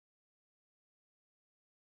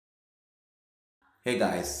Hey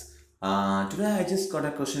guys, today I just got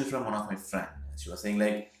a question from one of my friends. She was saying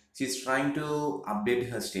like she's trying to update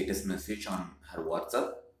her status message on her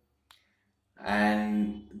WhatsApp,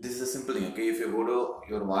 and this is a simple thing. Okay, if you go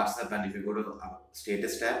to your WhatsApp and if you go to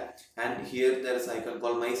status tab, and here there is an icon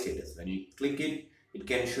called My Status. When you click it, it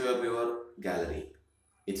can show up your gallery.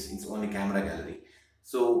 It's only camera gallery.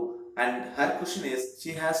 So and her question is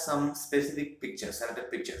she has some specific pictures,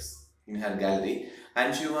 selected pictures in her gallery,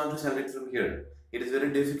 and she wants to select from here. It is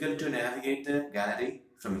very difficult to navigate the gallery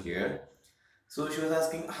from here. So she was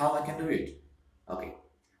asking how I can do it. Okay,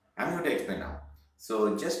 I'm going to explain now.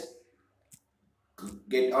 So just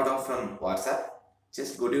get out of from WhatsApp.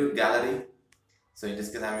 Just go to your gallery. So in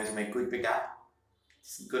this case, I'm using my Quick Pick app.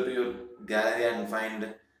 Just go to your gallery and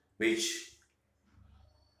find which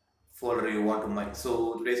folder you want to make.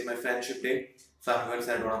 So today is my friendship day. So I'm going to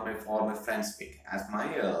select one of my all my friends pick as my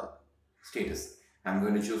status. I'm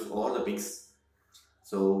going to choose all the pics.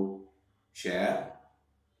 So share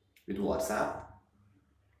with WhatsApp,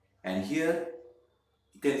 and here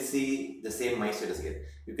you can see the same my status here.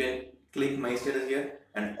 You can click my status here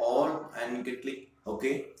and you can click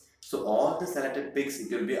OK. So all the selected pics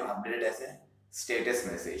it will be updated as a status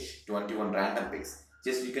message. 21 random pics.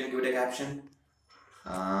 Just you can give it a caption.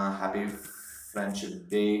 Happy friendship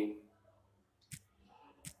day,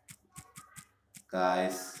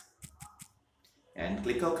 guys, and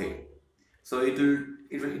click OK. So it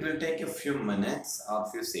will take a few minutes or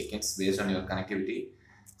few seconds based on your connectivity.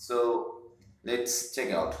 So let's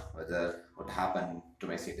check out whether what happened to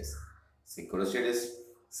my status. See, go to status.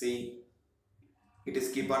 See, it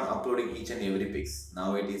is keep on uploading each and every pics.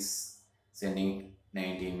 Now it is sending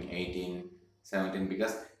 19, 18, 17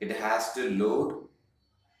 because it has to load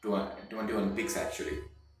 21 pics actually.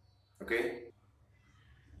 Okay,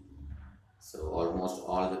 so almost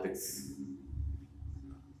all the pics.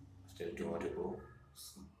 Still two more to go.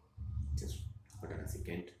 So just hold on a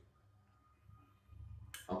second.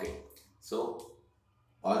 Okay, so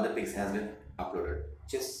all the pics has been uploaded.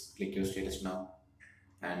 Just click your status now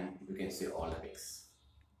and you can see all the pics.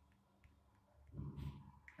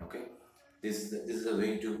 Okay, this is a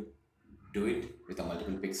way to do it with a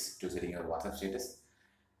multiple pics to setting your WhatsApp status.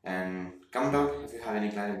 And comment out if you have any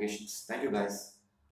clarifications. Thank you guys.